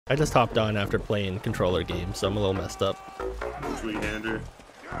I just hopped on after playing controller games, so I'm a little messed up. Sweet-hander.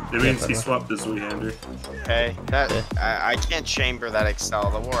 It means he swapped the sweet-hander. Okay, that I can't chamber that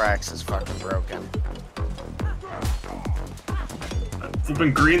Excel. The war axe is fucking broken.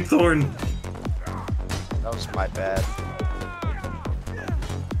 Flipping Greenthorn. That was my bad.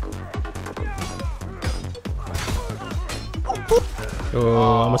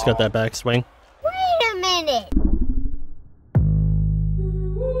 Oh, almost got that backswing. Wait a minute.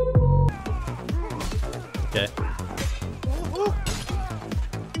 Okay.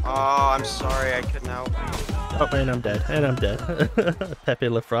 Oh, I'm sorry, I couldn't help. Oh, and I'm dead. And I'm dead. Pepe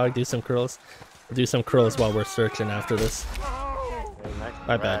Le Frog, do some curls. We'll do some curls while we're searching after this.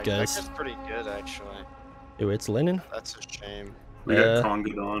 My bad, guys. That's pretty good, actually. Ew, it's linen? That's a shame. We got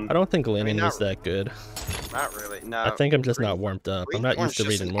Congadon. I don't think linen is that good. Not really. No. I think I'm just not warmed up. I'm not used to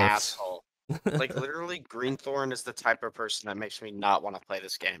reading morphs. Asshole. Like, literally, Greenthorn is the type of person that makes me not want to play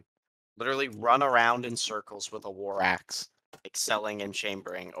this game. Literally run around in circles with a war axe, excelling and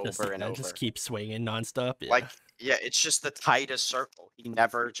chambering over and over. Just keep swinging nonstop. Yeah. Like, yeah, it's just the tightest circle. He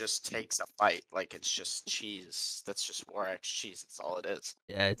never just takes a fight. Like, it's just cheese. That's just war axe cheese. That's all it is.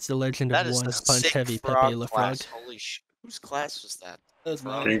 Yeah, it's the legend of one punch sick heavy Pepe frog Le Frog. class. Holy shit. Whose class was that? That was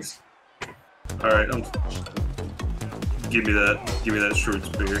mine. Thanks. Alright, give me that short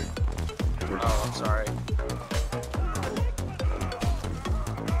spear. Oh, I'm sorry.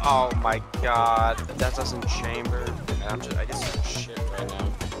 Oh my god, that doesn't chamber. And I just am shit right now.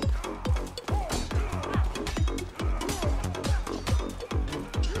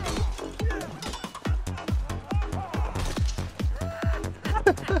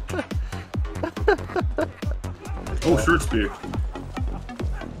 Oh, short spear.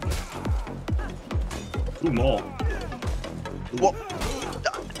 Ooh, maul. What?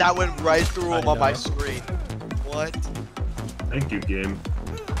 That went right through him on my screen. What? Thank you, game.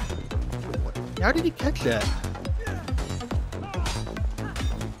 How did he catch that?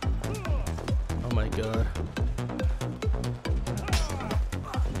 Oh my god.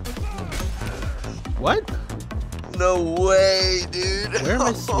 What? No way, dude. Where are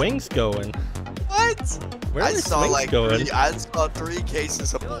my swings going? What? Where are I my saw swings like going? I saw 3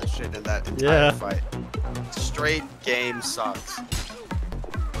 cases of bullshit in that entire fight. Straight game sucks.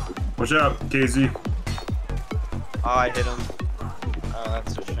 Watch out, KZ. Oh, I hit him. Oh,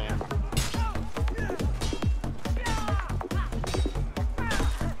 that's a shame.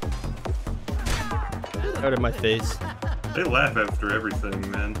 Out of my face. They laugh after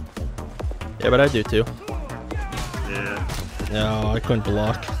everything, man. Yeah, but I do too. Yeah. No, I couldn't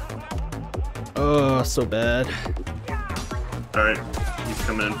block. Oh, so bad. Alright, he's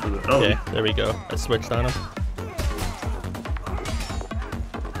coming in for the... Oh. Okay, there we go. I switched on him.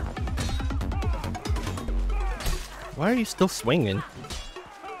 Why are you still swinging?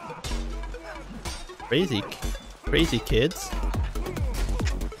 Crazy kids.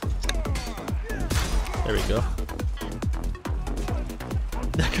 There we go.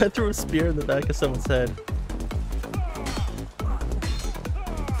 That guy threw a spear in the back of someone's head.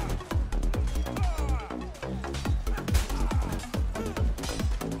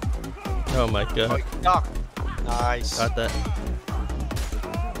 Oh my god. Oh, nice. Got that.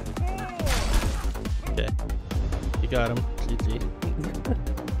 Okay. You got him. GG.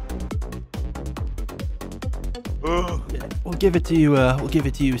 Yeah, we'll give it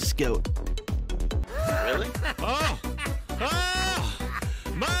to you, Scout. Really? Oh! Oh!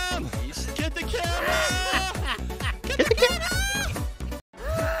 Mom! Get the camera! Get the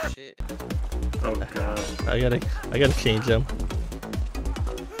camera! Shit. Oh god. I gotta change him.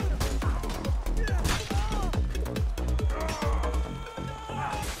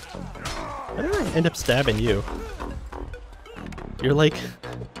 How did I end up stabbing you? You're like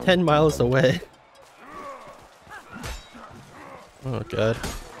 10 miles away. Oh god.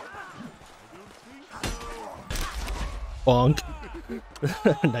 Bonk.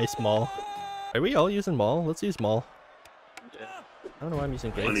 Nice maul. Are we all using maul? Let's use maul. Yeah. I don't know why I'm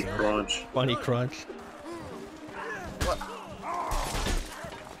using great. Bunny crunch. Bunny crunch. What?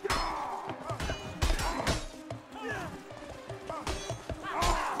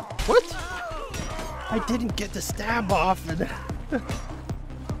 What? I didn't get the stab off and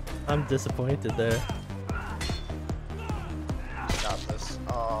I'm disappointed there. Got this.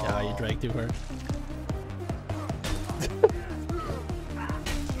 Oh. Yeah, you drank too hard.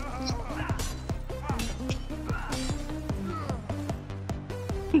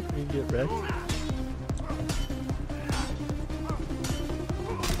 You get wrecked.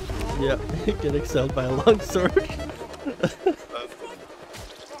 Yeah, get excelled by a longsword.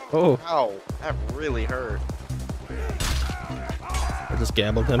 Oh. Ow, that really hurt. I just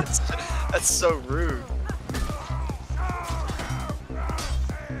gambled him. That's so rude.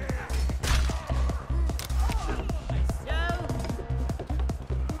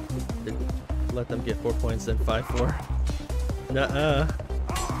 Let them get 4 points, then 5-4. Nuh-uh.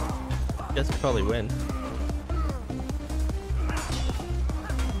 Guess we'll probably win.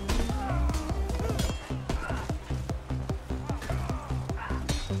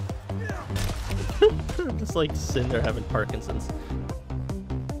 Just like sitting there having Parkinson's.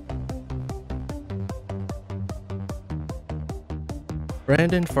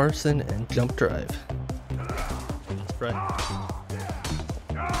 Brandon, Farson, and Jump Drive. That's right.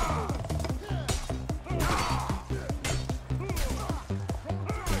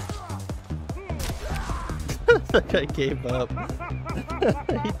 That guy gave up.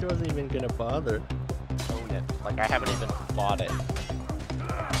 He wasn't even gonna bother. Own it. Like I haven't even bought it.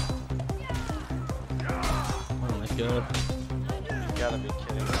 Oh my god. You gotta be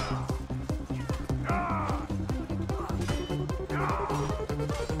kidding me.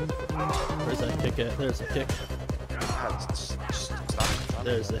 Where's that kick at? There's a kick. God, just stop.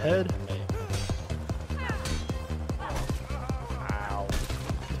 There's the head. Ow.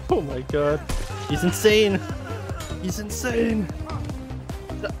 Oh my god. He's insane. He's insane.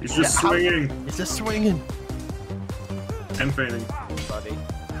 He's just swinging He's just swinging. and feigning. Buddy.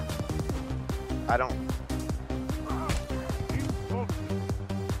 I don't.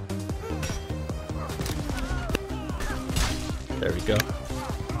 There we go.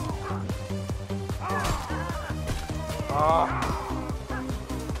 Oh.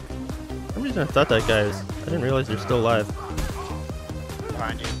 For some reason I thought that guy was... I didn't realize he was still alive.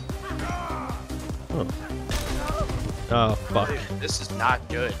 Behind you. Oh. Oh, fuck. Dude, this is not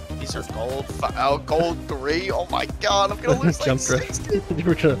good. These are gold. Gold 3. Oh my god, I'm gonna lose like Jump 60.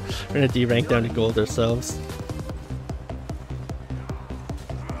 we're gonna D-rank down to gold ourselves.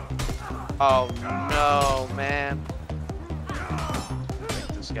 Oh no, man. Take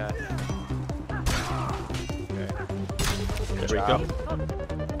this guy. Okay. There we go.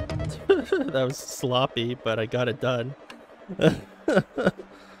 That was sloppy, but I got it done. I'm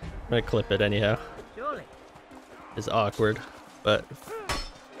gonna clip it anyhow. It's awkward, but...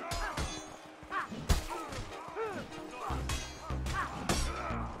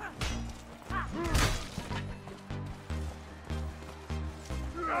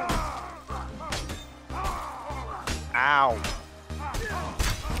 Ow.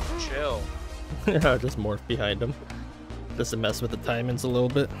 Chill. I'll just morph behind him. Just to mess with the timings a little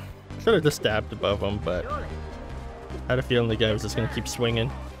bit. Should have just stabbed above him, but... I had a feeling the guy was just gonna keep swinging.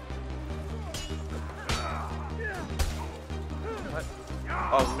 What?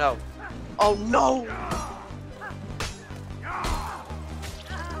 Oh no. Oh no!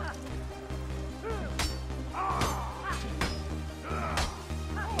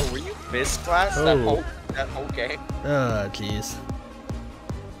 Oh, were you fist class that whole game? Ah, jeez.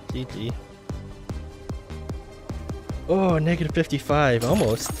 GG. Oh, negative 55,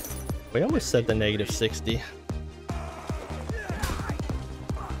 almost. We almost said the negative 60. Okay,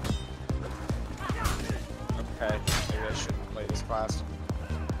 maybe I shouldn't play this class.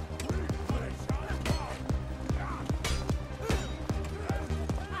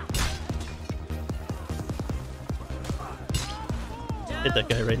 Hit that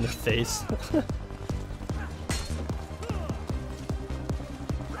guy right in the face.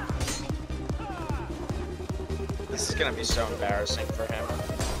 This is gonna be so embarrassing for him.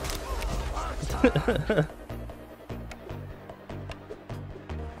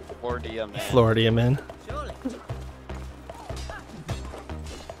 Florida, man. Florida, man.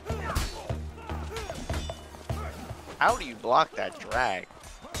 How do you block that drag?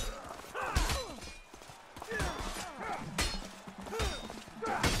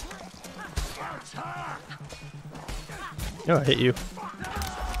 Oh, I hit you.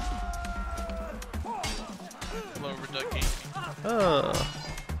 Lower ducky. Oh,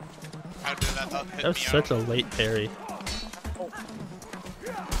 How did that not hit that was me such out? a late parry.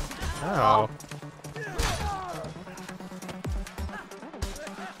 Ow.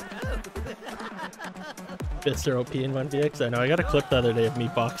 Fists are OP in 1vx. I know, I got a clip the other day of me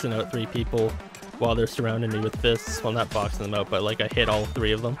boxing out 3 people while they're surrounding me with fists. Well, not boxing them out, but like I hit all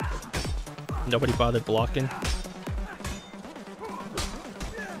 3 of them. Nobody bothered blocking.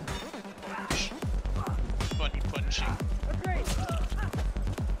 Funny punching.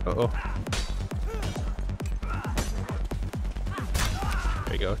 Uh-oh.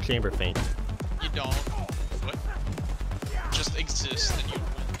 There you go, chamber feint. You don't. What? Just exist and you win.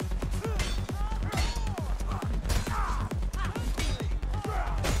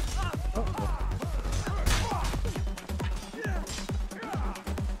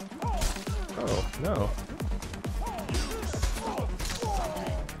 Oh, no.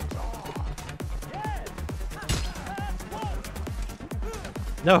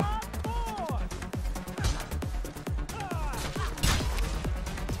 No.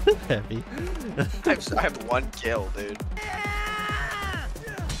 Heavy. I have 1 kill, dude.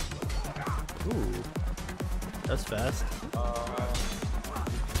 Ooh. That's fast.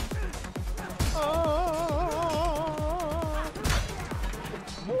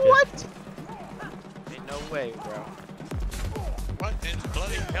 What? Ain't no way, bro. What in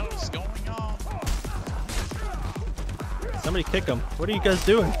bloody hell is going on? Somebody kick him. What are you guys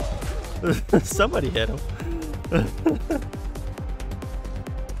doing? Somebody hit him.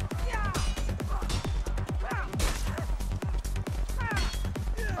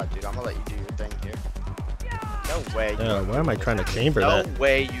 Oh, dude, I'm gonna let you do your thing here. No way. Why am I trying to chamber that? No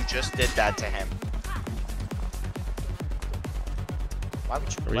way you just did that to him. Why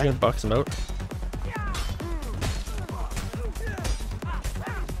would you Are we play? gonna box him out?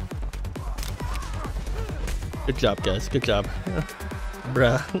 Good job, guys. Good job.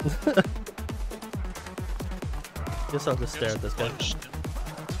 Bruh. Guess I'll just stare at this guy.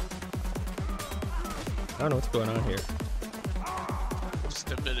 I don't know what's going on here.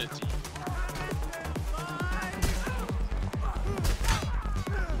 Stability.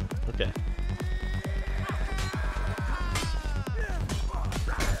 Okay.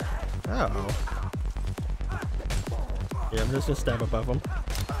 Oh. Yeah, I'm just gonna stab above him.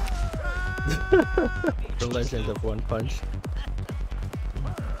 The legend of one punch.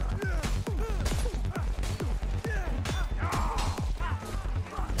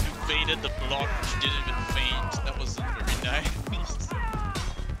 You baited the block, but you didn't even feint. That wasn't very nice.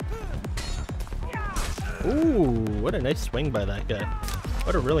 Ooh, what a nice swing by that guy.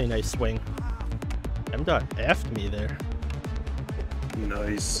 What a really nice swing. M.Dot effed me there.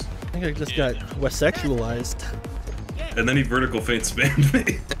 Nice. I think I just got sexualized. And then he vertical feint spammed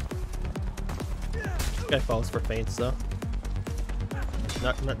me. This guy falls for feints though.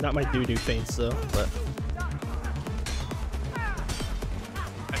 Not my doo-doo feints though, but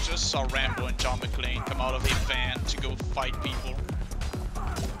I just saw Rambo and John McClane come out of a van to go fight people.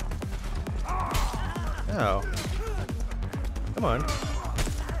 oh. Come on.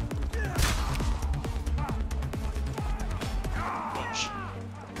 Punch.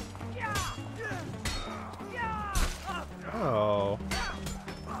 Oh.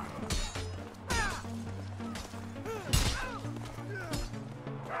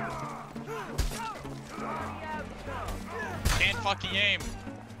 Can't fucking aim.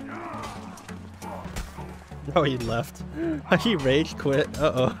 No, he left. He rage quit.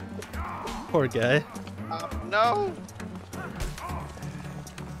 Uh-oh. Poor guy. No.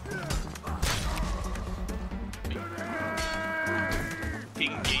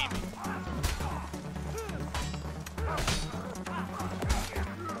 King game.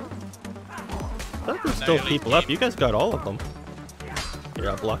 I thought there's still people up. You guys got all of them. Here,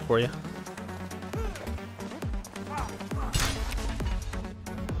 I'll block for you.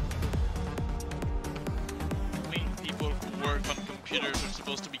 Only people who work on computers are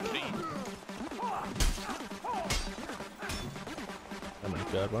supposed to be clean. Oh my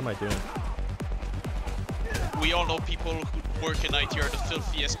god, what am I doing? We all know people who work in IT are the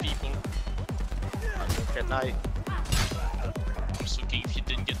filthiest people. Good night. I'm so gay if you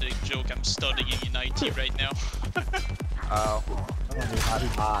didn't get the joke. I'm studying in IT right now. Oh.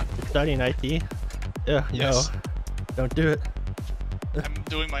 I'm not. You're studying IT? Yeah, Yes. no. Don't do it. I'm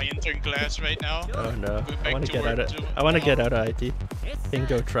doing my intern class right now. Oh no. Going I back wanna to get work out of tomorrow. I wanna get out of IT. Can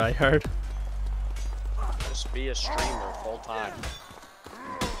go try hard. Just be a streamer full time.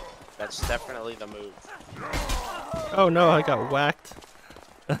 That's definitely the move. Oh no, I got whacked.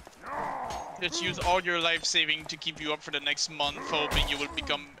 Just use all your life saving to keep you up for the next month, hoping you will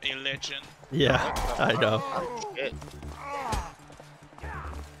become a legend. Yeah, I know. Oh, shit.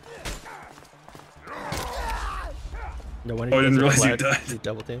 No one. Oh, I didn't realize you glad died. you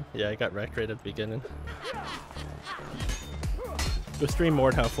double team. Yeah, I got wrecked right at the beginning. Go stream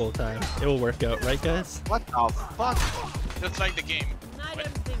Mordhau full time. It will work out, right guys? What the fuck? Just like the game. I don't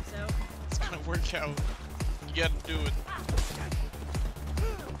think so. It's gonna work out. You gotta do it.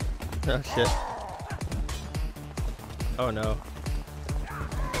 Oh shit. Oh no.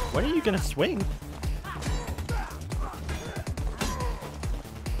 When are you gonna swing?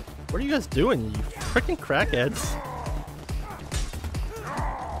 What are you guys doing, you freaking crackheads?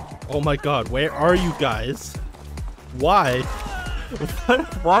 Oh my god, where are you guys? Why?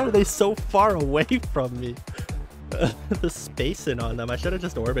 Why are they so far away from me? The spacing on them. I should have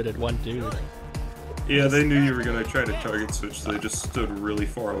just orbited one dude. Yeah, they knew you were gonna try to target switch, so they just stood really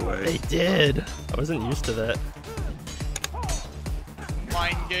far away. They did. I wasn't used to that.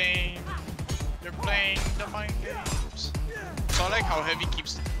 Mind game. They're playing the mind games. So I like how Heavy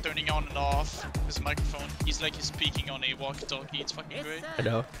keeps turning on and off his microphone. He's like he's speaking on a walkie-talkie. It's fucking great. I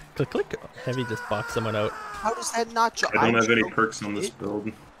know. Click. Heavy just boxed someone out. How does that not jump? I don't have any perks on this build.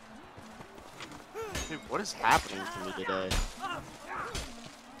 Dude, what is happening to me today?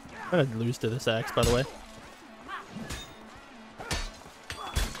 I'm gonna lose to this axe, by the way.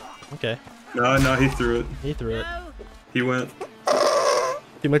 Okay. No, he threw it. He threw it. He went.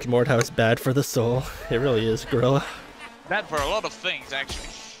 Too much Mordhau is bad for the soul. It really is, Gorilla. Bad for a lot of things, actually.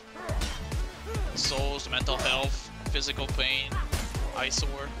 Souls, mental health, physical pain,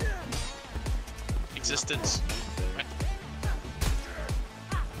 eyesore, existence.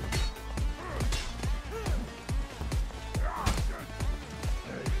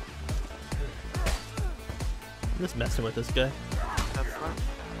 I'm just messing with this guy.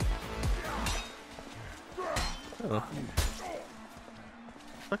 Oh.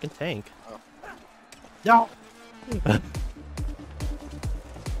 Fucking tank. No!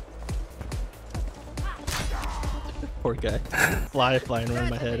 Poor guy. Flying around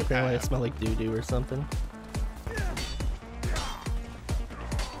my head. Apparently I smell like doo-doo or something.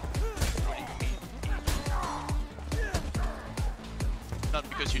 Not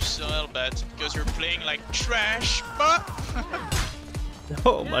because you smell bad, it's because you're playing like trash, but...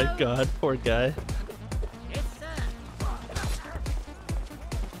 Oh my god, poor guy.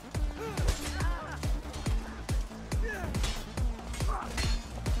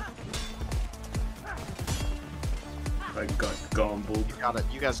 I got gombled.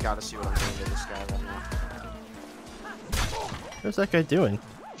 You guys gotta see what I'm doing to this guy right now. What's that guy doing?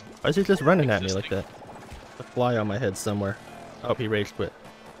 Why is he just running at me like that? A fly on my head somewhere. Oh, he rage quit.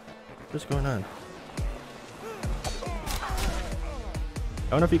 What's going on? I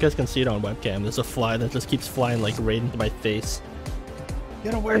don't know if you guys can see it on webcam. There's a fly that just keeps flying like right into my face.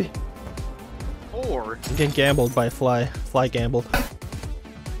 Get away! Or I'm getting gambled by a fly. Fly gambled.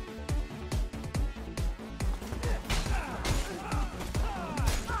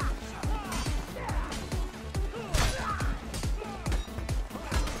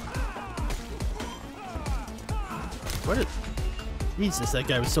 What is... Jesus, that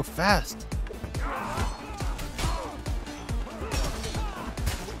guy was so fast.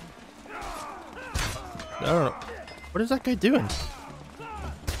 I don't know. What is that guy doing?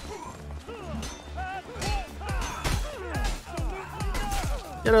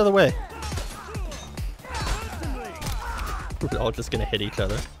 Get out of the way. We're all just gonna hit each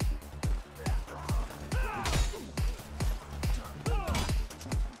other.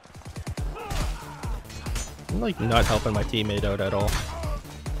 I'm like not helping my teammate out at all.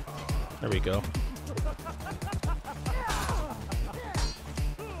 There we go.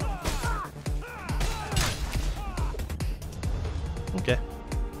 Okay.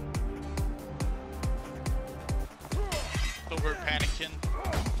 So we're panicking.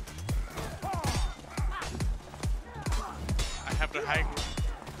 I have the high.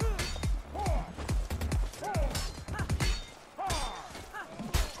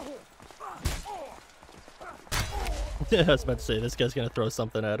 Yeah, I was about to say this guy's gonna throw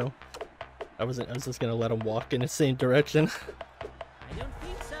something at him. I was just gonna let him walk in the same direction. I don't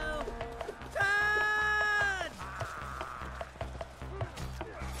think so.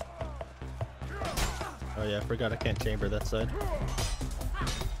 Oh yeah, I forgot I can't chamber that side.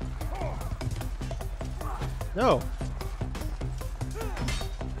 No!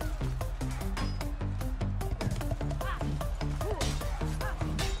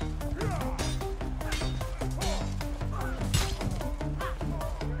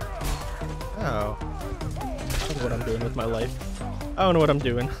 Oh. I don't know what I'm doing with my life. I don't know what I'm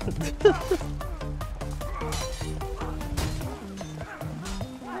doing.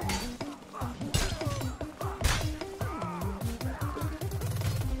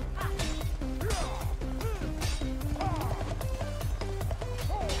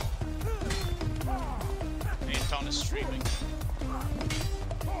 Anton is streaming.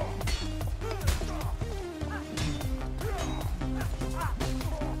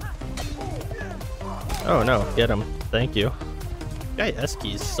 Oh no, get him. Thank you. Guy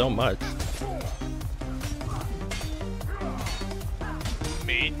S-keys so much.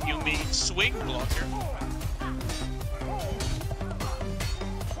 You made swing blocker.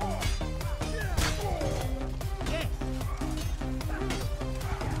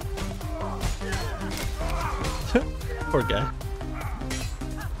 Poor guy.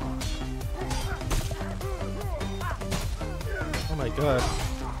 Oh my god.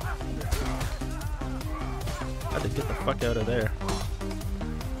 Gotta get the fuck out of there.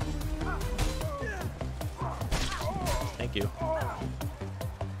 Thank you.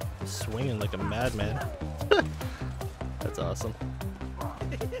 Swinging like a madman. That's awesome.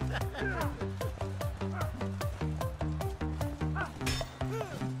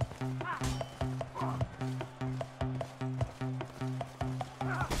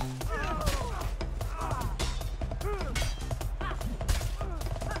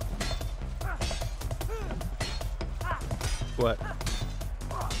 What?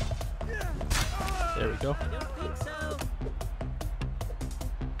 There we go. I don't think so.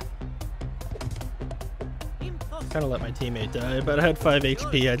 Kind of let my teammate die, but I had 5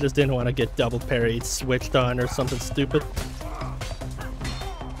 HP. I just didn't want to get double parried, switched on, or something stupid.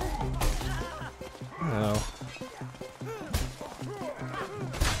 Oh.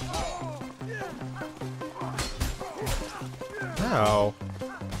 Ow.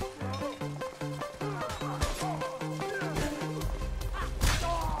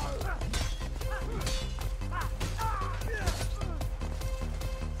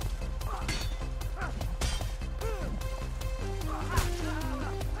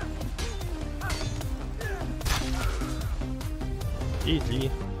 GG.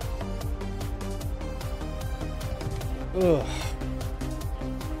 Ugh.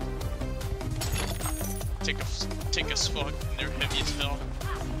 Take a fuck and they're heavy as hell.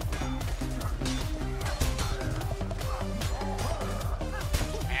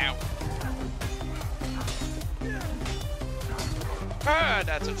 Ow. Ah,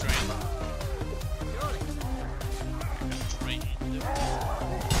 that's a train. Train.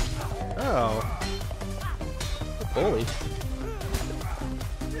 Oh. Bully.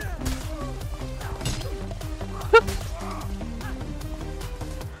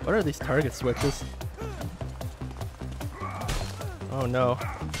 What are these target switches? Oh no.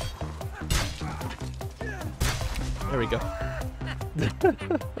 There we go.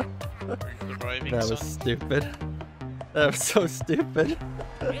 That was stupid. That was so stupid.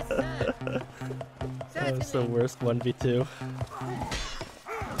 Yes, sir. That was the worst 1v2.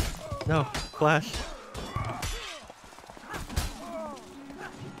 No, flash.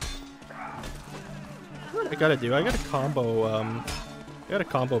 What I gotta do? I gotta combo,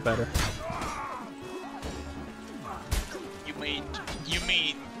 combo better. You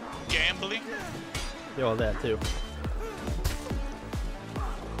mean gambling? Do all that too.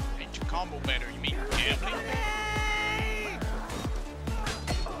 Ain't your combo better? You mean gambling?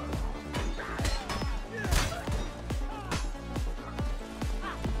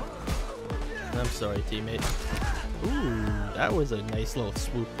 I'm sorry, teammate. Ooh, that was a nice little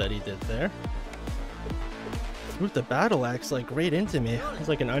swoop that he did there. Swooped the battle axe like right into me. It was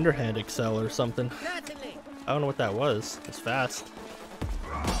like an underhand excel or something. Certainly. I don't know what that was. It's fast.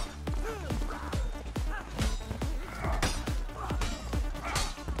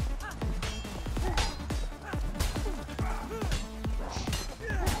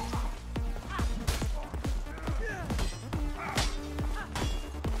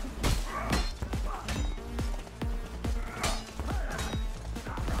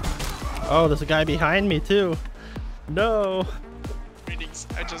 Oh, there's a guy behind me too. No. Greetings.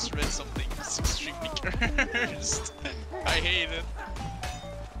 I just read something extremely cursed. I hate it.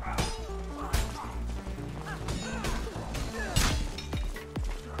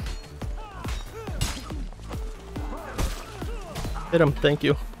 Hit him, thank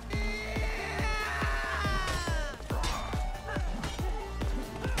you.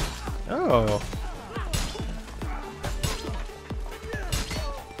 Oh.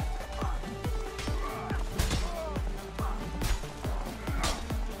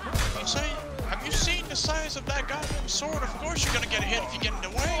 Have you seen the size of that goddamn sword? Of course you're gonna get hit if you get in the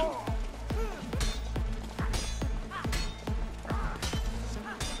way.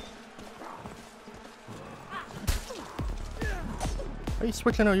 What are you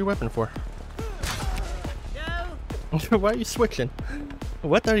switching out your weapon for? No. Why are you switching?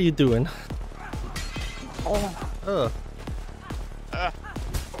 What are you doing? Oh.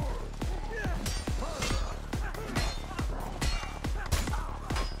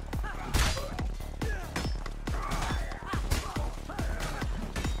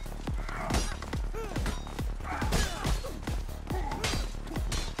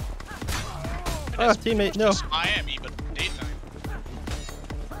 Oh, teammate, no. It's Miami, but daytime.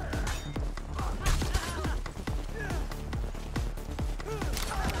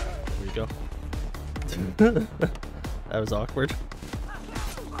 There we go. That was awkward.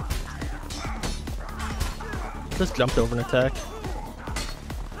 Just jumped over an attack.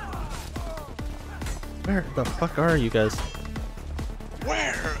 Where the fuck are you guys?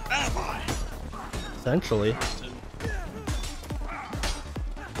 Where am I? Essentially.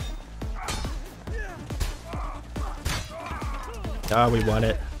 Ah, we won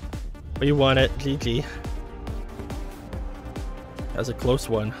it. We won it. GG. That was a close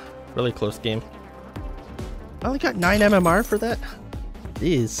one. Really close game. I only got 9 MMR for that?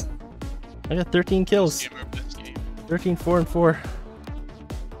 Jeez. I got 13 kills. 13, 4, and 4.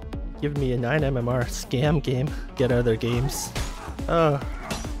 Give me a 9 MMR scam game. Get other games. Oh.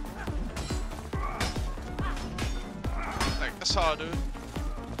 Like, sa du?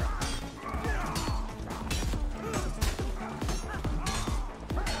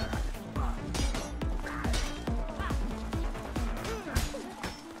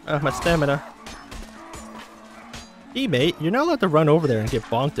 My stamina. Teammate, you're not allowed to run over there and get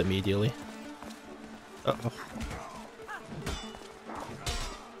bonked immediately. Uh-oh.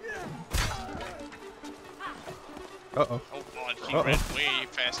 Uh-oh. Oh god, he ran way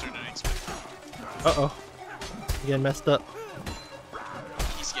faster than expected. Uh-oh. You getting messed up.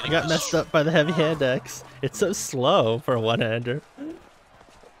 He's I getting got messed up by the heavy hand axe. It's so slow for a one-hander.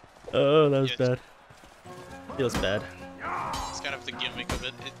 Oh, that was bad. Feels bad. It's kind of the gimmick of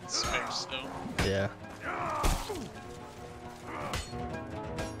it. It's very slow. Yeah.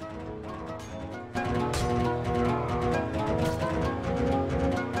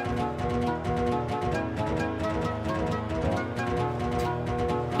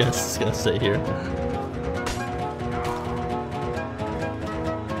 Guess it's gonna stay here.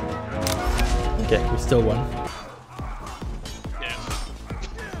 Okay, we still won. Yeah.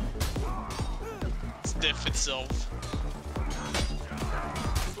 It's death itself.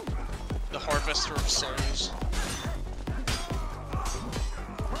 The harvester of souls.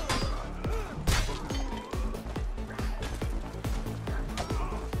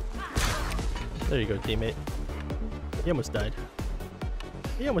 There you go, teammate. He almost died.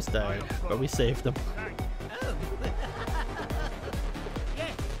 He almost died, but we saved him.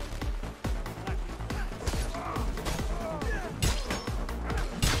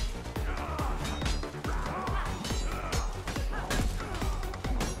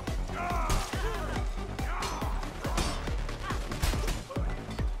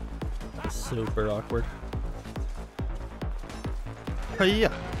 Super awkward.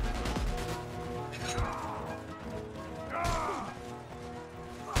 Hiya!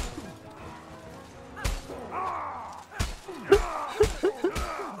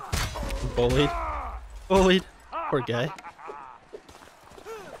 Bullied. Bullied. Poor guy.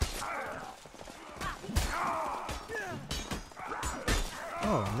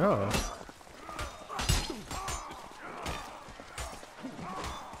 Oh no.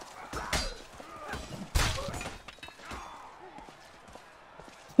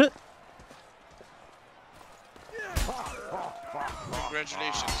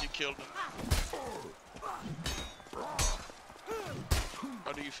 Congratulations, you killed him.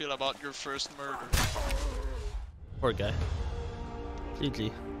 How do you feel about your first murder? Poor guy.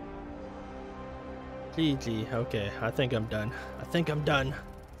 GG. GG. Okay, I think I'm done. I think I'm done.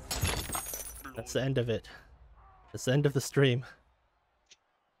 That's the end of it. That's the end of the stream.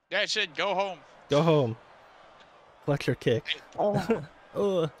 That's it, go home. Go home. Collect your kick.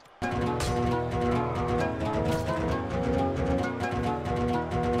 Oh.